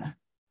music together.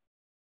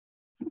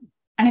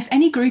 And if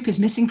any group is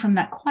missing from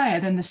that choir,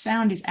 then the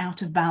sound is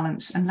out of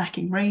balance and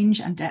lacking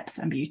range and depth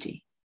and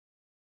beauty.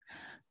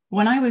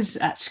 When I was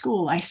at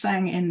school, I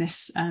sang in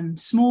this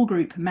small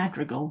group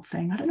madrigal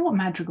thing. I don't know what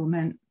madrigal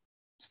meant.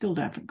 Still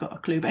don't got a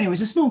clue. But anyway, it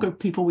was a small group of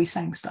people, we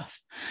sang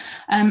stuff.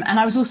 And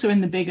I was also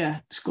in the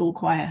bigger school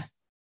choir.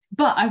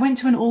 But I went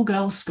to an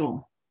all-girls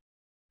school.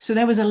 So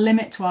there was a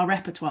limit to our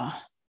repertoire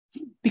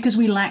because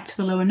we lacked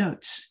the lower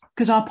notes.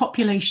 Because our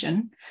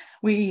population,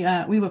 we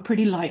were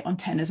pretty light on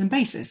tenors and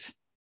basses.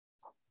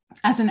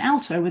 As an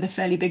alto with a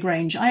fairly big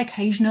range, I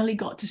occasionally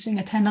got to sing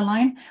a tenor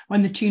line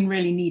when the tune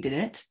really needed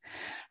it.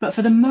 But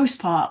for the most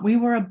part, we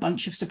were a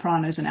bunch of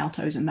sopranos and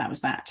altos, and that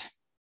was that.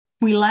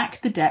 We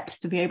lacked the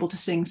depth to be able to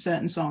sing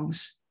certain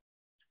songs.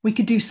 We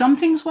could do some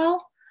things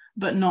well,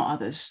 but not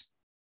others.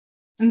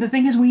 And the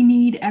thing is, we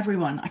need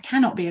everyone. I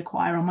cannot be a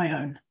choir on my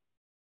own.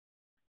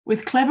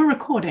 With clever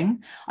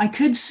recording, I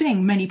could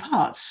sing many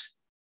parts.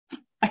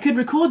 I could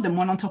record them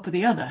one on top of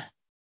the other,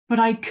 but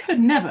I could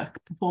never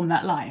perform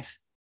that live.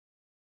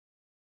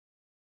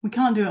 We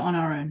can't do it on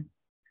our own.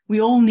 We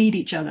all need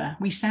each other.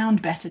 We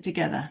sound better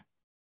together.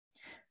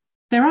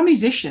 There are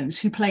musicians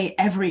who play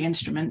every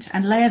instrument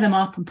and layer them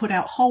up and put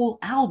out whole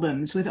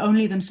albums with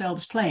only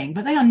themselves playing,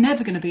 but they are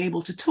never going to be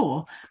able to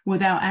tour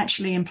without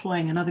actually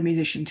employing another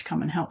musician to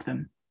come and help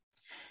them.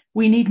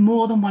 We need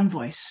more than one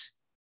voice.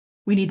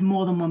 We need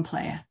more than one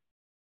player.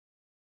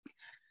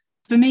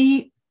 For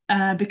me,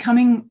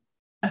 affirming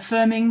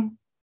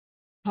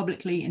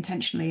publicly,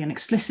 intentionally, and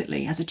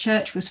explicitly as a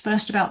church was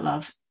first about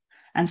love,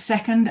 and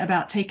second,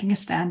 about taking a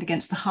stand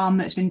against the harm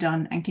that's been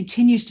done and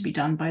continues to be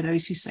done by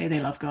those who say they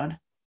love God.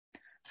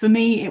 For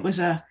me, it was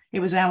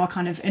our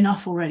kind of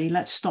enough already,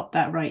 let's stop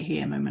that right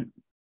here moment.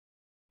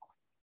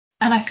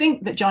 And I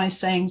think that John is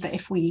saying that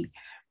if we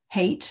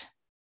hate,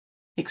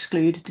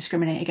 exclude,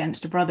 discriminate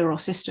against a brother or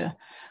sister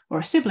or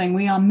a sibling,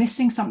 we are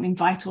missing something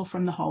vital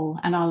from the whole,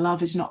 and our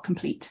love is not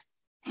complete.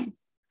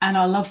 And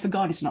our love for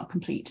God is not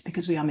complete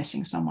because we are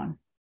missing someone.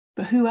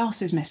 But who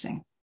else is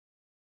missing?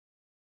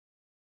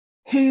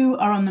 Who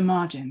are on the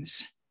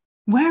margins?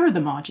 Where are the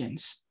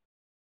margins?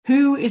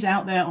 Who is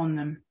out there on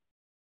them?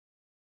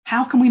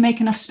 How can we make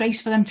enough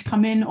space for them to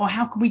come in, or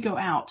how can we go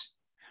out?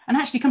 And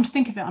actually, come to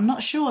think of it, I'm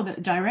not sure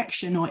that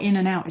direction or in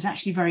and out is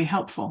actually very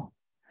helpful.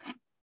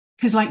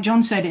 Because like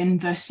John said in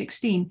verse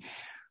 16,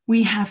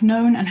 we have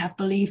known and have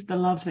believed the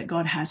love that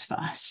God has for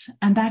us.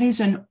 And that is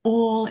an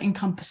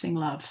all-encompassing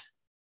love.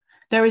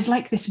 There is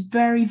like this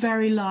very,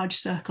 very large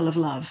circle of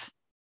love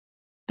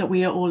that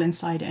we are all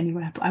inside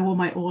anywhere. But I wore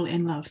my all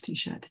in love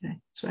t-shirt today,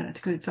 sweater,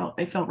 because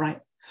it felt right.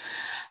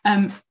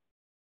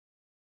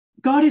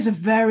 God is a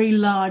very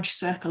large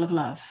circle of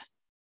love.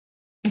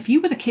 If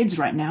you were the kids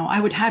right now, I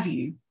would have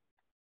you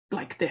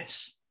like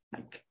this,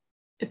 like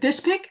this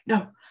big?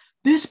 No,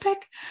 this big?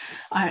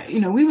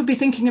 We would be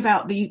thinking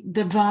about the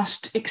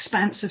vast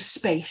expanse of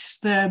space,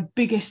 the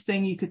biggest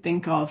thing you could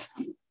think of.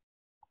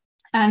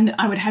 And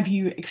I would have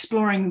you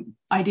exploring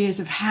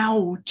ideas of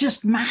how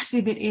just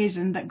massive it is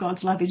and that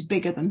God's love is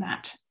bigger than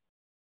that.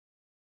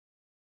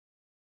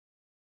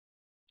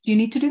 Do you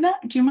need to do that?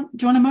 Do you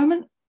want a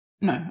moment?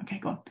 No? Okay,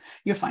 go on.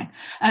 You're fine.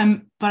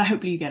 But I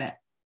hope you get it.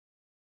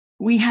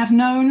 We have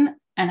known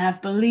and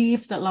have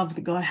believed that love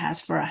that God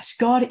has for us.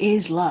 God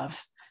is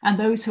love. And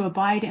those who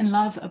abide in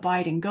love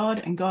abide in God,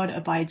 and God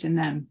abides in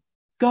them.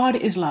 God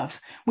is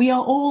love. We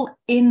are all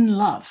in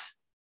love.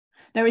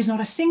 There is not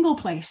a single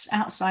place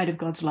outside of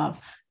God's love.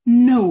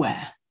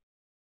 Nowhere.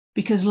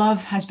 Because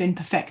love has been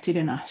perfected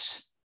in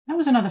us. That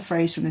was another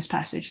phrase from this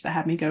passage that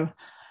had me go,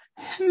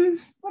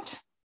 what?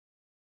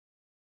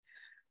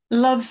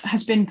 Love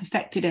has been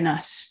perfected in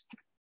us.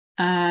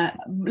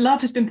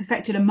 Love has been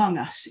perfected among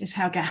us, is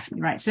how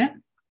Gaffney writes it.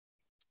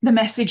 The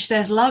Message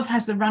says, love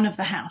has the run of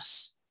the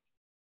house,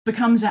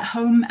 becomes at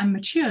home and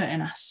mature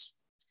in us.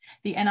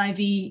 The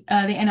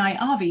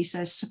NIRV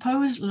says,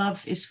 suppose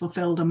love is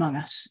fulfilled among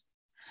us.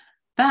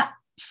 That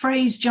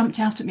phrase jumped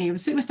out at me.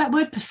 It was that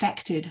word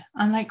perfected.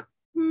 I'm like,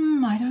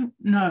 I don't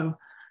know.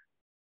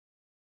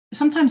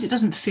 Sometimes it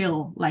doesn't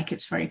feel like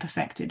it's very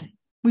perfected.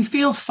 We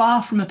feel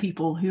far from a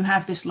people who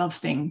have this love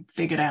thing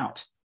figured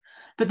out.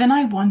 But then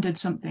I wondered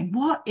something.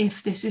 What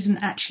if this isn't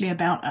actually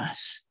about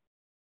us?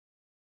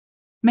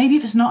 Maybe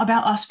if it's not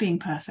about us being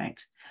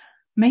perfect.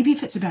 Maybe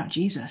if it's about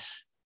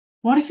Jesus.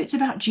 What if it's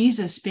about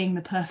Jesus being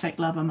the perfect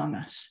love among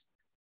us?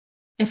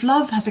 If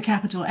love has a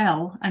capital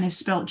L and is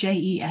spelt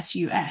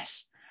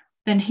Jesus,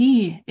 then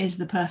he is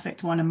the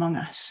perfect one among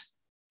us.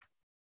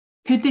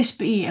 Could this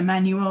be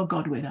Emmanuel,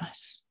 God with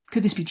us?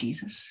 Could this be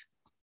Jesus?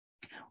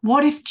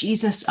 What if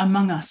Jesus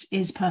among us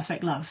is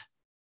perfect love?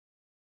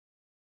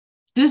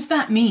 Does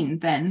that mean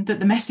then that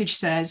the message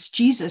says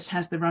Jesus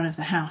has the run of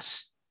the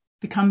house,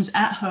 becomes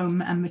at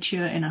home and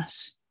mature in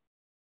us?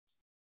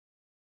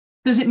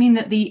 Does it mean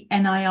that the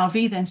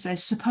NIRV then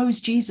says, suppose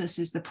Jesus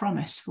is the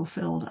promise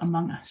fulfilled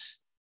among us?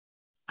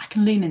 I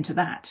can lean into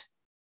that.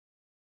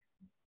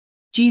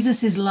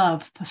 Jesus is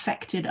love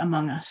perfected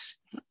among us.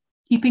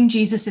 Keeping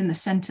Jesus in the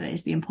center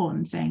is the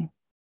important thing.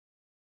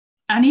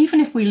 And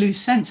even if we lose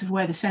sense of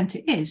where the center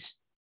is,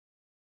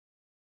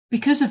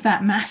 because of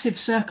that massive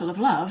circle of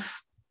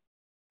love,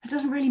 it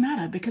doesn't really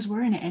matter because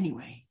we're in it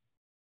anyway.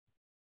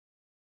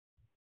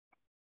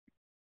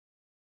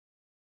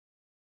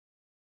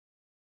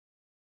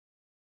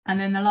 And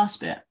then the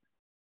last bit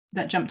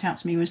that jumped out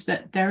to me was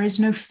that there is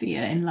no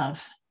fear in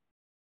love.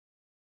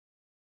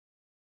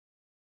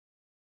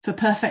 For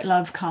perfect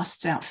love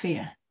casts out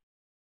fear.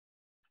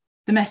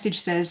 The message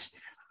says,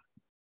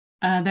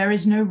 there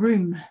is no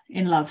room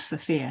in love for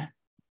fear.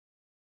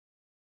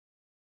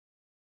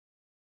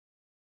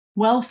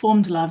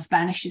 Well-formed love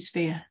banishes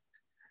fear.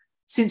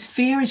 Since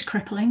fear is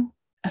crippling,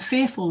 a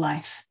fearful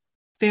life,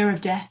 fear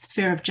of death,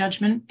 fear of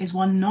judgment, is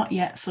one not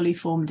yet fully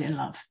formed in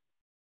love.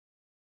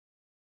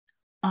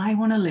 I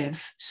want to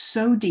live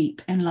so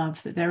deep in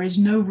love that there is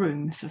no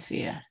room for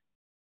fear.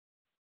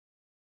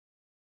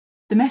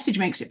 The message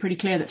makes it pretty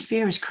clear that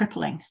fear is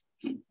crippling.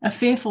 A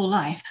fearful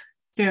life,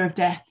 fear of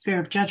death, fear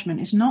of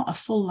judgment, is not a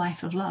full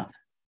life of love.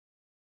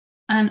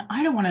 And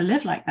I don't want to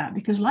live like that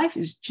because life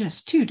is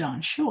just too darn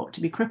short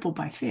to be crippled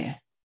by fear.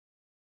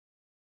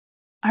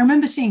 I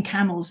remember seeing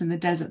camels in the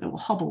desert that were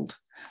hobbled,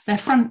 their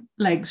front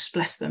legs,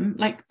 bless them,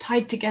 like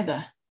tied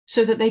together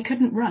so that they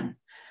couldn't run.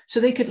 So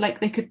they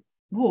could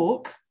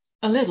walk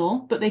a little,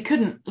 but they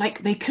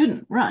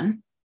couldn't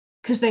run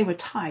because they were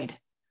tied.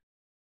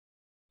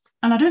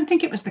 And I don't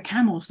think it was the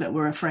camels that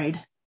were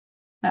afraid.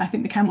 I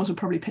think the camels were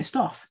probably pissed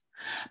off.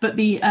 But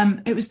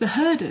it was the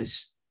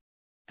herders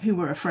who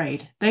were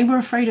afraid. They were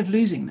afraid of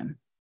losing them.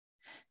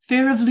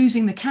 Fear of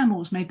losing the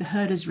camels made the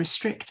herders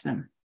restrict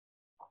them.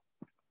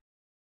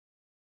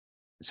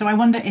 So I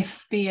wonder if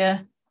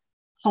fear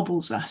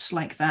hobbles us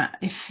like that,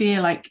 if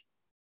fear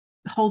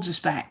holds us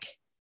back.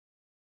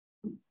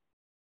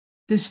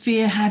 Does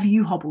fear have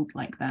you hobbled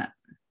like that?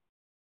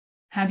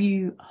 Have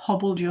you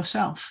hobbled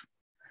yourself?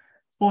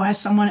 Or has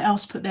someone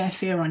else put their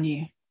fear on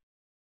you?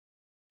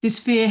 Does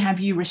fear have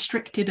you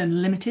restricted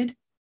and limited,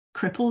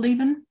 crippled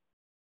even?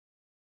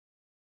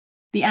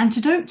 The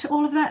antidote to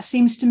all of that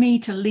seems to me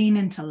to lean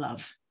into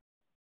love.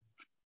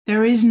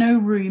 There is no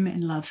room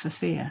in love for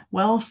fear.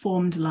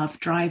 Well-formed love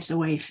drives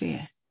away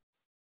fear.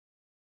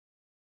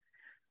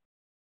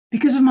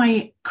 Because of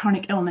my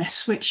chronic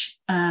illness, which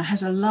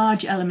has a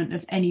large element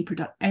of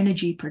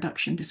energy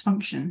production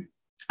dysfunction,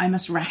 I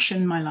must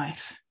ration my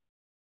life.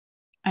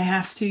 I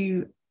have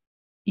to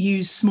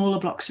use smaller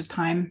blocks of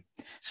time,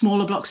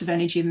 smaller blocks of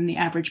energy than the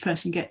average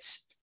person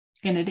gets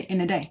in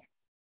a day.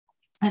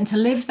 And to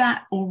live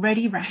that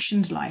already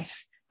rationed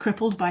life,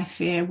 crippled by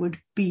fear, would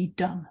be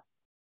dumb.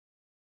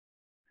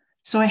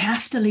 So I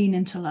have to lean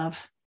into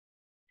love.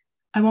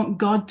 I want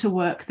God to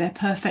work their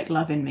perfect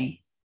love in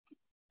me.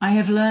 I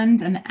have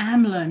learned and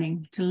am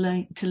learning to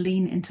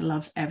lean into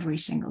love every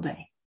single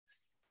day.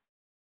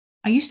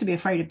 I used to be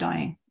afraid of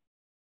dying.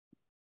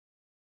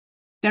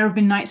 There have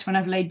been nights when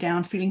I've laid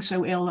down feeling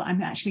so ill that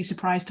I'm actually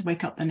surprised to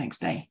wake up the next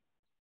day.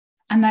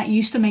 And that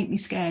used to make me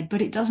scared,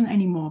 but it doesn't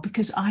anymore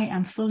because I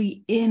am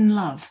fully in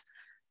love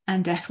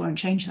and death won't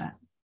change that.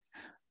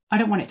 I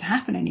don't want it to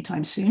happen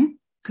anytime soon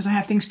because I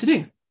have things to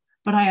do,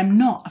 but I am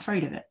not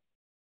afraid of it.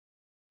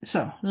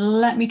 So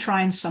let me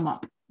try and sum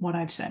up what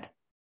I've said.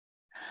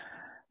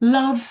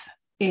 Love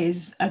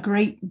is a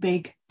great,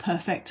 big,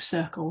 perfect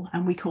circle,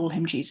 and we call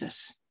him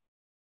Jesus.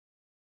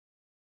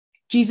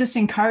 Jesus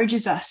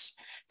encourages us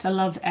to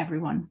love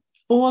everyone,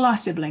 all our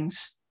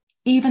siblings,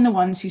 even the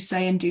ones who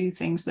say and do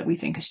things that we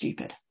think are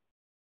stupid.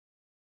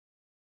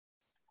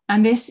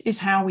 And this is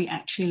how we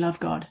actually love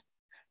God,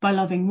 by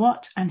loving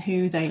what and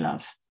who they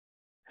love.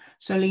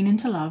 So lean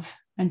into love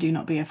and do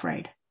not be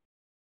afraid.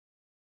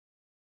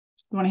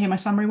 You want to hear my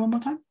summary one more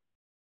time?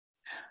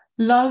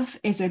 Love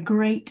is a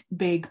great,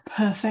 big,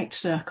 perfect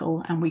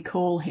circle, and we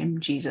call him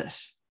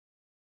Jesus.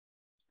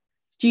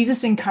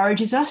 Jesus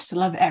encourages us to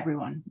love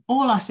everyone,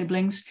 all our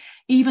siblings,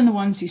 even the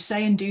ones who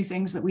say and do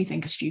things that we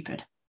think are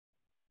stupid.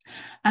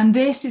 And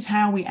this is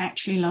how we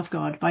actually love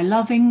God, by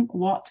loving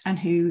what and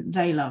who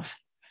they love.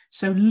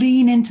 So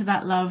lean into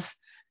that love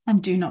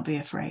and do not be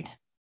afraid.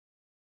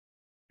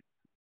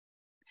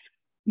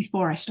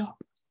 Before I stop,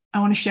 I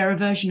want to share a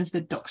version of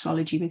the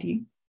doxology with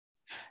you.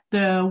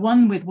 The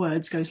one with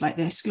words goes like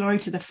this: Glory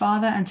to the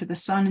Father, and to the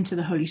Son, and to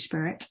the Holy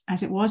Spirit,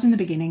 as it was in the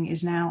beginning,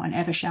 is now, and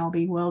ever shall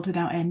be, world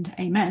without end.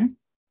 Amen.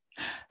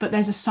 But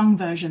there's a sung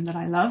version that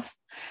I love,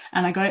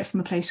 and I got it from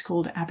a place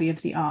called Abbey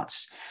of the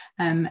Arts.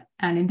 And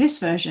in this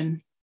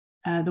version,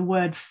 the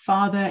word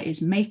Father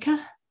is maker,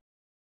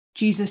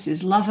 Jesus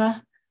is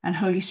lover, and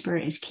Holy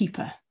Spirit is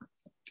keeper.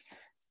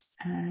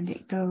 And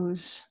it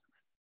goes,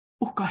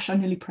 oh gosh, I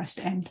nearly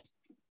pressed end.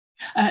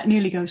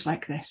 Nearly goes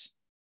like this.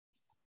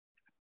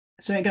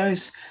 So it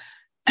goes,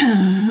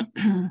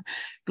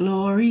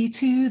 glory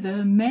to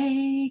the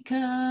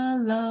maker,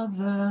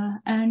 lover,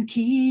 and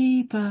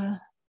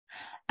keeper,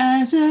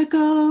 as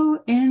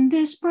ago in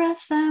this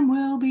breath and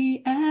will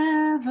be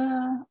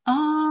ever.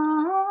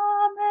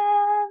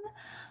 Amen.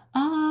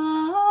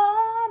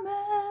 Amen.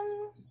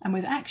 And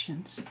with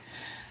actions,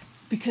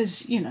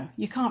 because, you know,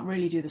 you can't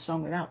really do the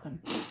song without them.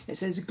 It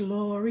says,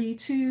 glory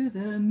to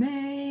the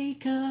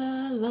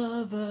maker,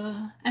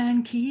 lover,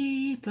 and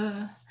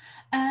keeper,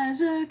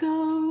 as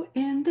ago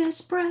in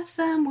this breath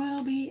and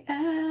will be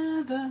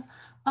ever.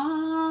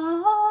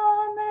 Amen.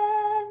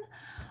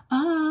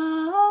 Amen.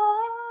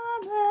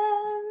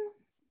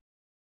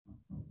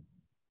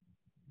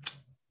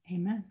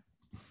 Amen.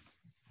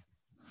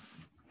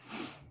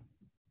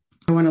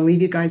 I want to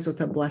leave you guys with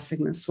a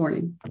blessing this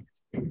morning.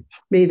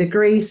 May the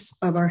grace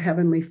of our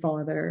Heavenly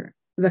Father,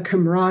 the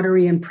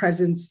camaraderie and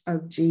presence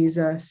of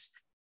Jesus,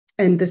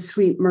 and the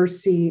sweet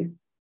mercy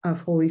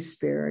of Holy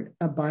Spirit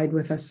abide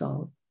with us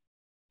all.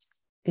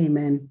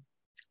 Amen.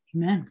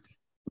 Amen.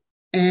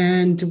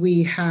 And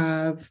we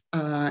have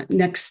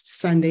next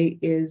Sunday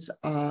is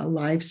a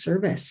live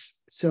service.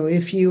 So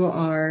if you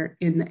are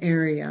in the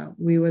area,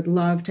 we would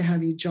love to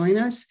have you join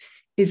us.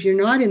 If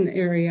you're not in the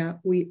area,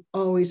 we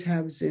always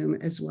have Zoom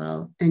as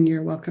well, and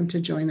you're welcome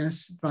to join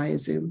us via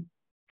Zoom.